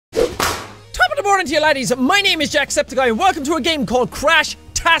Good morning to you laddies, my name is Jacksepticeye and welcome to a game called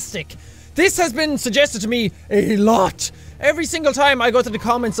Crashtastic. This has been suggested to me a lot. Every single time I go to the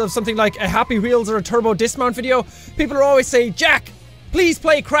comments of something like a Happy Wheels or a Turbo Dismount video, people are always saying, Jack, please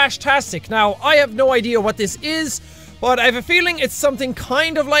play Crashtastic. Now, I have no idea what this is, but I have a feeling it's something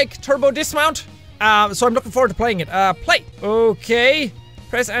kind of like Turbo Dismount. So I'm looking forward to playing it. Play. Okay.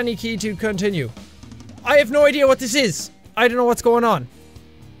 Press any key to continue. I have no idea what this is. I don't know what's going on.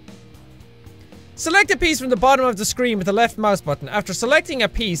 Select a piece from the bottom of the screen with the left mouse button. After selecting a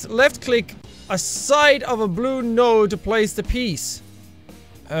piece, left click a side of a blue node to place the piece.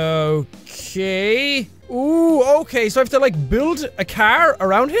 Okay. Ooh, okay. So I have to like build a car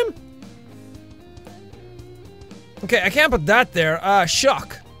around him? Okay, I can't put that there.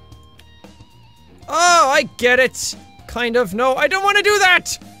 Shock. Oh, I get it. Kind of. No, I don't want to do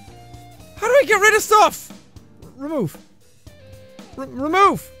that. How do I get rid of stuff? Remove.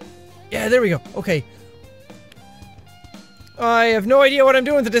 Remove. Yeah, there we go. Okay. I have no idea what I'm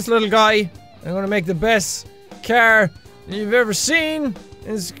doing to this little guy. I'm gonna make the best car you've ever seen.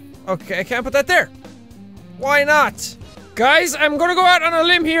 Okay, I can't put that there. Why not? Guys, I'm gonna go out on a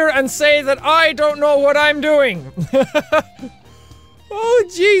limb here and say that I don't know what I'm doing.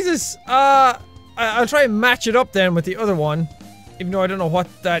 Oh, Jesus. I'll try and match it up then with the other one. Even though I don't know what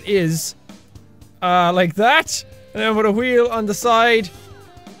that is. Like that. And then put a wheel on the side.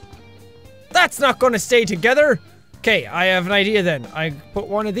 That's not gonna stay together. Okay, I have an idea then. I put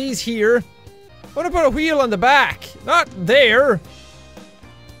one of these here. I want to put a wheel on the back. Not there.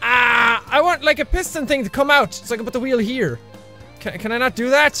 I want like a piston thing to come out so I can put the wheel here. Can I not do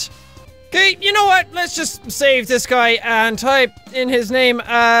that? Okay, you know what? Let's just save this guy and type in his name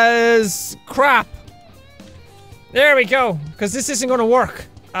as crap. There we go. Because this isn't gonna work.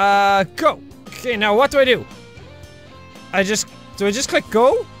 Go. Okay, now what do? Do I just click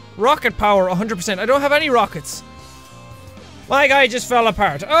go? Rocket power 100%. I don't have any rockets. My guy just fell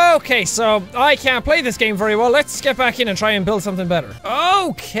apart. Okay, so I can't play this game very well. Let's get back in and try and build something better.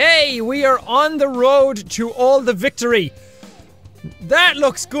 Okay, we are on the road to all the victory. That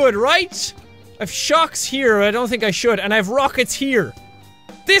looks good, right? I've shocks here. I don't think I should. And I have rockets here.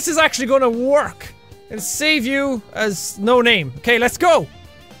 This is actually going to work. It'll save you as no name. Okay, let's go.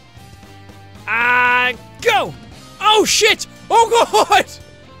 Go. Oh, shit. Oh, God.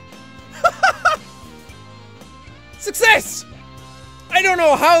 Success! I don't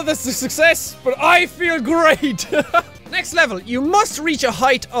know how this is a success, but I feel great! Next level, you must reach a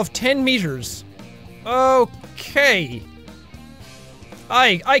height of 10 meters. Okay.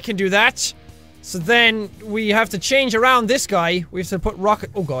 I can do that. So then we have to change around this guy. We have to put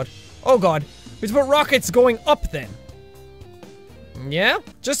rocket- oh god. Oh god. We have to put rockets going up then. Yeah?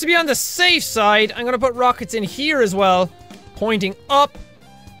 Just to be on the safe side, I'm gonna put rockets in here as well. Pointing up.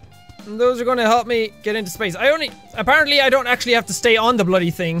 And those are going to help me get into space. Apparently I don't actually have to stay on the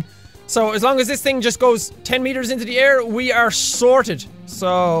bloody thing. So as long as this thing just goes 10 meters into the air, we are sorted.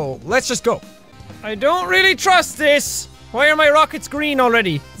 So let's just go. I don't really trust this. Why are my rockets green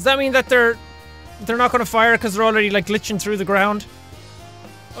already? Does that mean that they're not going to fire because they're already like glitching through the ground?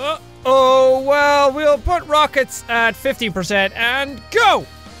 Oh, well, we'll put rockets at 50% and go.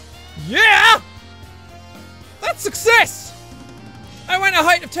 Yeah! That's success! I went a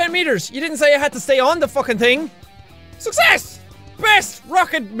height of 10 meters. You didn't say I had to stay on the fucking thing. Success! Best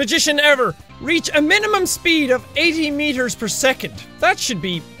rocket magician ever. Reach a minimum speed of 80 meters per second. That should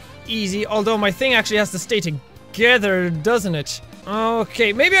be easy, although my thing actually has to stay together, doesn't it?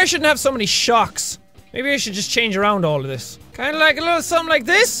 Okay, maybe I shouldn't have so many shocks. Maybe I should just change around all of this. Kind of like a little something like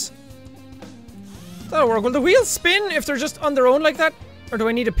this. That'll work. Will the wheels spin if they're just on their own like that? Or do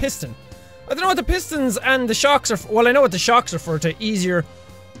I need a piston? I don't know what the pistons and the shocks are for. Well, I know what the shocks are for, to easier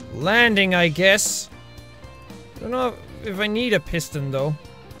landing, I guess. I don't know if I need a piston, though.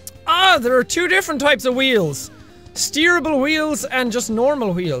 There are two different types of wheels. Steerable wheels and just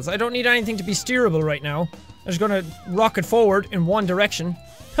normal wheels. I don't need anything to be steerable right now. I'm just gonna rocket forward in one direction.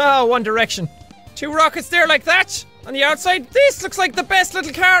 One direction. Two rockets there like that. On the outside. This looks like the best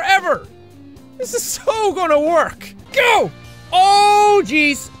little car ever. This is so gonna work. Go! Oh,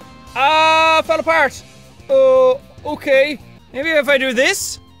 jeez. Fell apart. Okay. Maybe if I do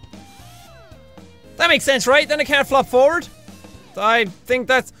this? That makes sense, right? Then I can't flop forward. I think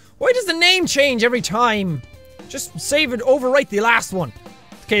that's... Why does the name change every time? Just save it, overwrite the last one.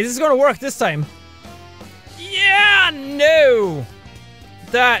 Okay, this is gonna work this time. Yeah, no!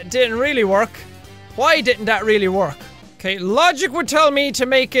 That didn't really work. Why didn't that really work? Okay, logic would tell me to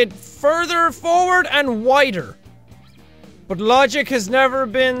make it further forward and wider. But logic has never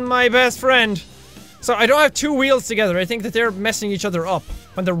been my best friend. So I don't have two wheels together. I think that they're messing each other up.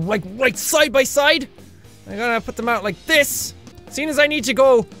 When they're like right side by side. I'm gonna put them out like this. Seeing as I need to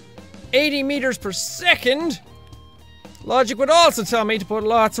go 80 meters per second, logic would also tell me to put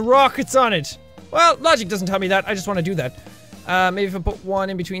lots of rockets on it. Well, logic doesn't tell me that. I just want to do that. Maybe if I put one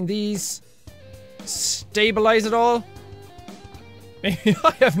in between these, stabilize it all. Maybe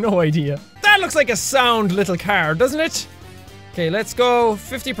I have no idea. That looks like a sound little car, doesn't it? Okay, let's go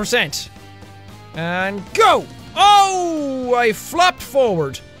 50%. And go! Oh, I flopped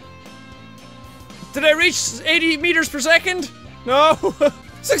forward. Did I reach 80 meters per second? No.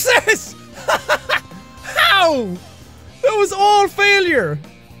 Success! How? That was all failure.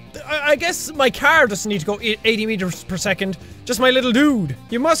 I guess my car doesn't need to go 80 meters per second. Just my little dude.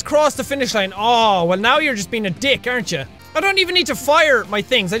 You must cross the finish line. Oh, well now you're just being a dick, aren't you? I don't even need to fire my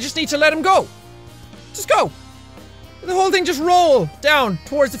things. I just need to let him go. Just go. The whole thing just roll down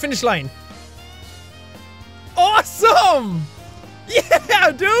towards the finish line. Awesome!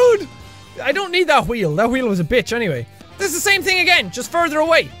 Yeah, dude! I don't need that wheel. That wheel was a bitch anyway. This is the same thing again, just further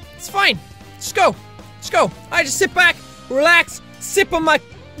away. It's fine. Just go. Just go. I just sit back, relax, sip on my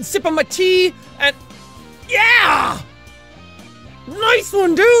tea, and yeah! Nice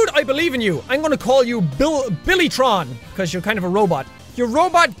one, dude! I believe in you. I'm gonna call you Billytron, because you're kind of a robot. Your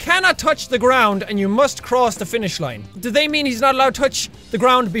robot cannot touch the ground, and you must cross the finish line. Do they mean he's not allowed to touch the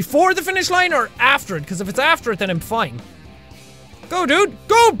ground before the finish line, or after it? Because if it's after it, then I'm fine. Go, dude!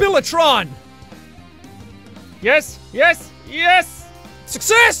 Go, Billytron! Yes, yes, yes!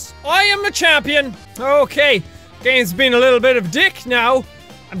 Success! I am a champion! Okay, game's been a little bit of dick now.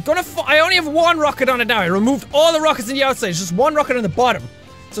 I only have one rocket on it now. I removed all the rockets in the outside. It's just one rocket on the bottom.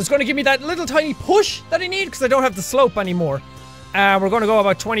 So it's going to give me that little tiny push that I need because I don't have the slope anymore. We're going to go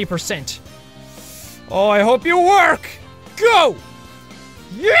about 20%. Oh, I hope you work! Go!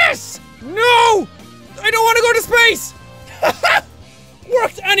 Yes! No! I don't want to go to space!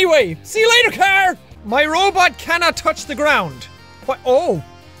 Worked anyway! See you later, car! My robot cannot touch the ground. What? Oh!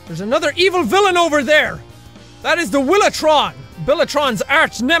 There's another evil villain over there! That is the Willatron! Billytron's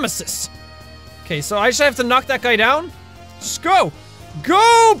arch nemesis. Okay, so I just have to knock that guy down. Just go!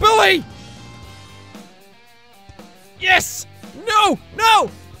 Go, Billy! Yes! No! No!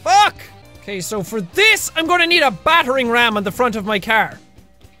 Fuck! Okay, so for this, I'm gonna need a battering ram on the front of my car.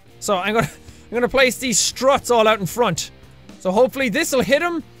 So I'm gonna place these struts all out in front. So hopefully this will hit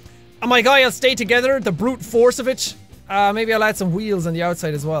him, and my guy will stay together, the brute force of it. Maybe I'll add some wheels on the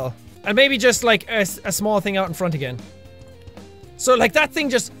outside as well. And maybe just like a small thing out in front again. So like that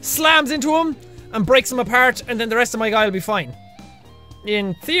thing just slams into him and breaks him apart, and then the rest of my guy will be fine.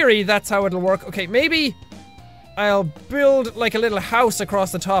 In theory, that's how it'll work. Okay, maybe I'll build like a little house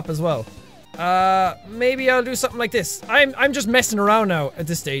across the top as well. Maybe I'll do something like this. I'm just messing around now at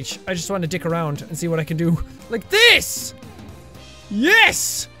this stage. I just want to dick around and see what I can do. Like this!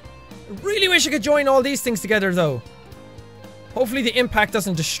 Yes! I really wish I could join all these things together though. Hopefully the impact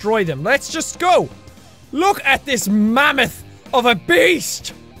doesn't destroy them. Let's just go! Look at this mammoth of a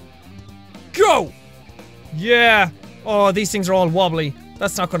beast! Go! Yeah. Oh, these things are all wobbly.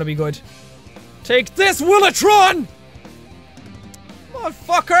 That's not gonna be good. Take this, Willatron!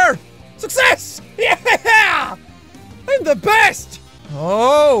 Motherfucker! Success! Yeah! I'm the best!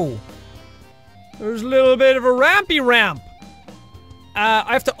 Oh! There's a little bit of a rampy ramp.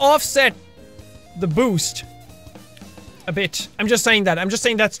 I have to offset the boost a bit. I'm just saying that. I'm just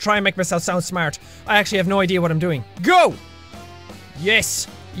saying that to try and make myself sound smart. I actually have no idea what I'm doing. Go! Yes!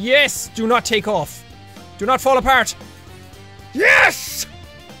 Yes! Do not take off. Do not fall apart. Yes!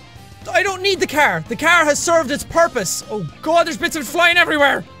 I don't need the car. The car has served its purpose. Oh god, there's bits of it flying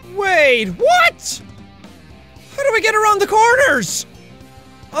everywhere. Wait, what? How do I get around the corners?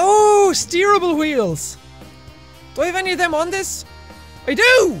 Oh, steerable wheels. Do I have any of them on this? I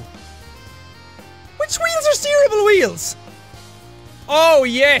do! Which wheels are steerable wheels? Oh,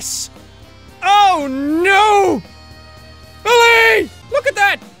 yes. Oh, no! Billy! Look at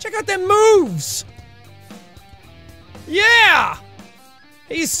that! Check out them moves! Yeah!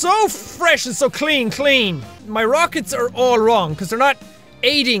 He's so fresh and so clean. My rockets are all wrong, because they're not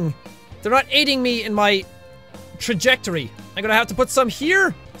aiding me in my trajectory. I'm gonna have to put some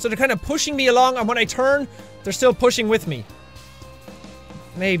here, so they're kind of pushing me along, and when I turn, they're still pushing with me.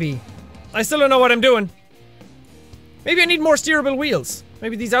 Maybe. I still don't know what I'm doing. Maybe I need more steerable wheels.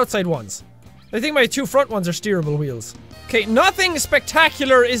 Maybe these outside ones. I think my two front ones are steerable wheels. Okay, nothing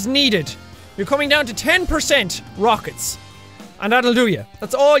spectacular is needed. You're coming down to 10% rockets. And that'll do you.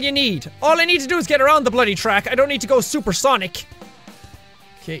 That's all you need. All I need to do is get around the bloody track. I don't need to go supersonic.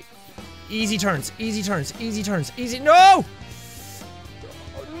 Okay. Easy turns, easy turns, easy turns, easy- No!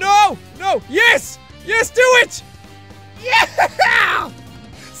 No! No! Yes! Yes, do it! Yeah!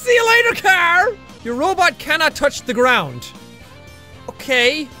 your car! Your robot cannot touch the ground.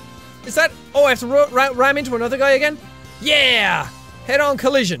 Okay. Is that... Oh, I have to ram into another guy again? Yeah! Head-on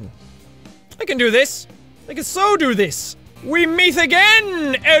collision. I can do this. I can so do this. We meet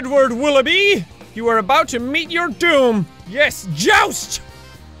again, Edward Willoughby. You are about to meet your doom. Yes, joust!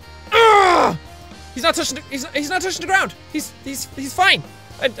 Ugh! He's not touching the ground. He's fine.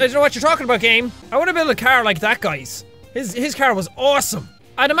 I don't know what you're talking about, game. I want to build a car like that guy's. His car was awesome.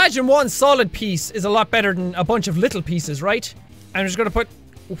 I'd imagine one solid piece is a lot better than a bunch of little pieces, right? I'm just gonna put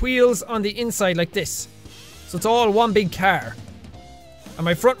wheels on the inside like this. So it's all one big car. And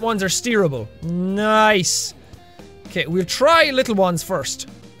my front ones are steerable. Nice. Okay, we'll try little ones first.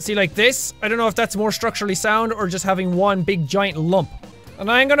 See, like this? I don't know if that's more structurally sound or just having one big giant lump.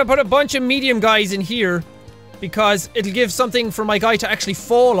 And I'm gonna put a bunch of medium guys in here because it'll give something for my guy to actually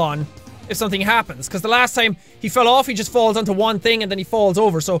fall on if something happens. Because the last time he fell off, he just falls onto one thing and then he falls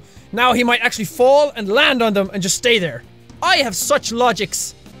over. So now he might actually fall and land on them and just stay there. I have such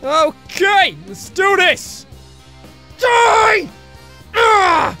logics. Okay, let's do this. Die!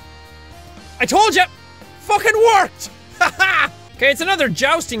 Ah! I told you! Fucking worked! Haha! Okay, it's another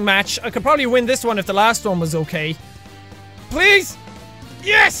jousting match. I could probably win this one if the last one was okay. Please!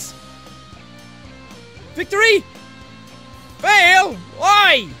 Yes! Victory! Fail!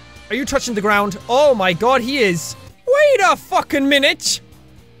 Why? Are you touching the ground? Oh my god, he is. Wait a fucking minute!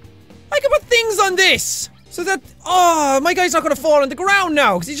 I can put things on this! So that... Oh, my guy's not gonna fall on the ground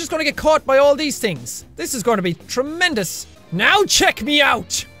now, because he's just gonna get caught by all these things. This is gonna be tremendous. Now check me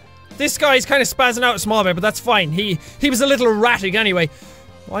out! This guy's kind of spazzing out a small bit, but that's fine. He was a little erratic anyway.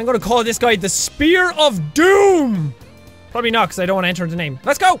 Well, I'm gonna call this guy the Spear of Doom! Probably not, because I don't want to enter the name.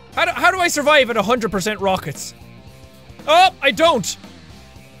 Let's go! How do I survive at 100% rockets? Oh, I don't!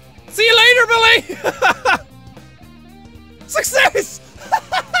 See you later, Billy! Success!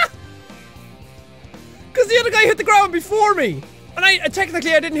 Because the other guy hit the ground before me! And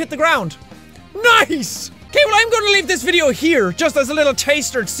technically I didn't hit the ground. Nice! Okay, well I'm gonna leave this video here, just as a little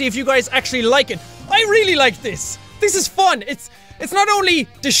taster to see if you guys actually like it. I really like this. This is fun. It's not only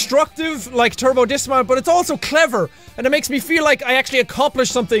destructive like Turbo Dismount, but it's also clever. And it makes me feel like I actually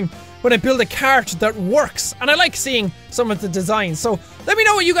accomplished something when I build a cart that works. And I like seeing some of the designs. So let me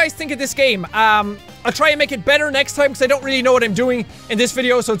know what you guys think of this game. I'll try and make it better next time because I don't really know what I'm doing in this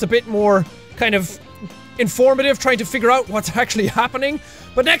video, so it's a bit more kind of informative, trying to figure out what's actually happening.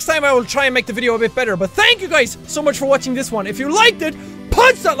 But next time I will try and make the video a bit better. But thank you guys so much for watching this one. If you liked it,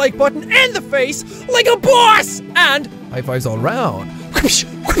 punch that like button in the face like a boss! And high fives all around. Whoosh,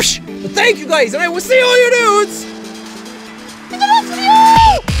 whoosh. But thank you guys, and I will see all you dudes in the next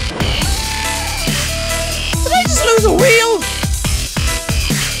video! Did I just lose a wheel?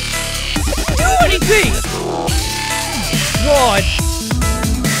 Do anything! God.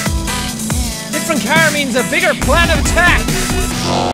 Different car means a bigger plan of attack!